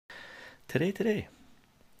Today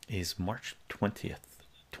is March 20th,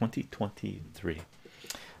 2023,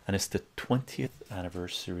 and it's the 20th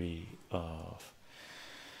anniversary of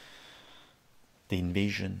the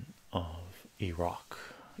invasion of Iraq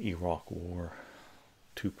War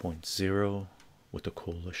 2.0 with the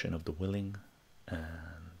coalition of the willing, and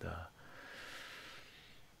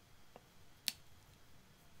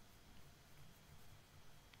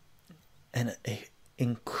a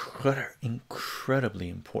incredibly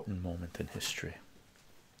important moment in history.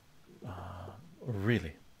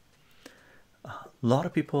 Really, a lot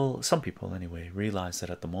of people, some people anyway, realize that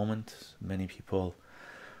at the moment many people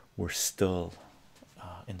were still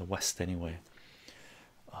in the West anyway,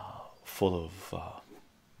 full of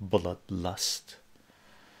bloodlust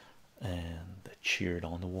and cheered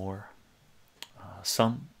on the war.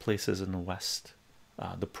 Some places in the West,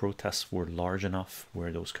 the protests were large enough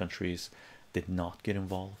where those countries did not get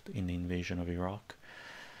involved in the invasion of Iraq.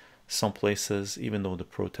 Some places, even though the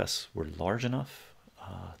protests were large enough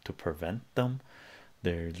to prevent them,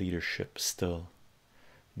 their leadership still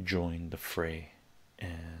joined the fray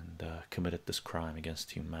and committed this crime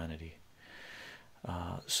against humanity.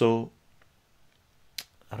 So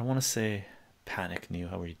I don't want to say panic knew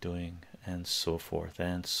how we're doing and so forth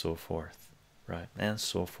and so forth, right? And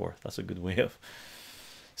so forth. That's a good way of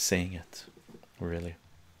saying it, really.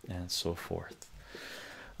 And so forth.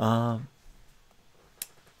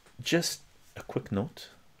 Just a quick note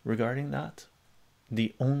regarding that: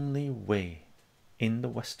 the only way in the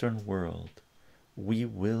Western world we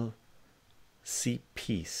will see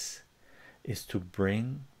peace is to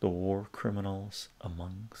bring the war criminals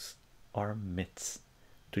amongst our midst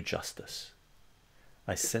to justice.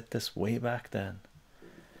 I said this way back then,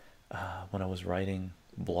 when I was writing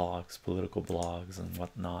blogs, political blogs and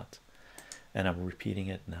whatnot, and I'm repeating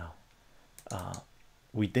it now.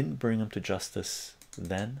 We didn't bring them to justice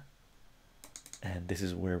then, and this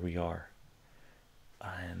is where we are,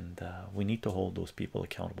 and we need to hold those people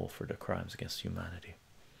accountable for their crimes against humanity.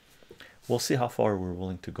 We'll see how far we're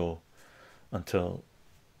willing to go until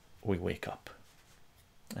we wake up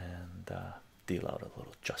and deal out a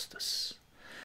little justice.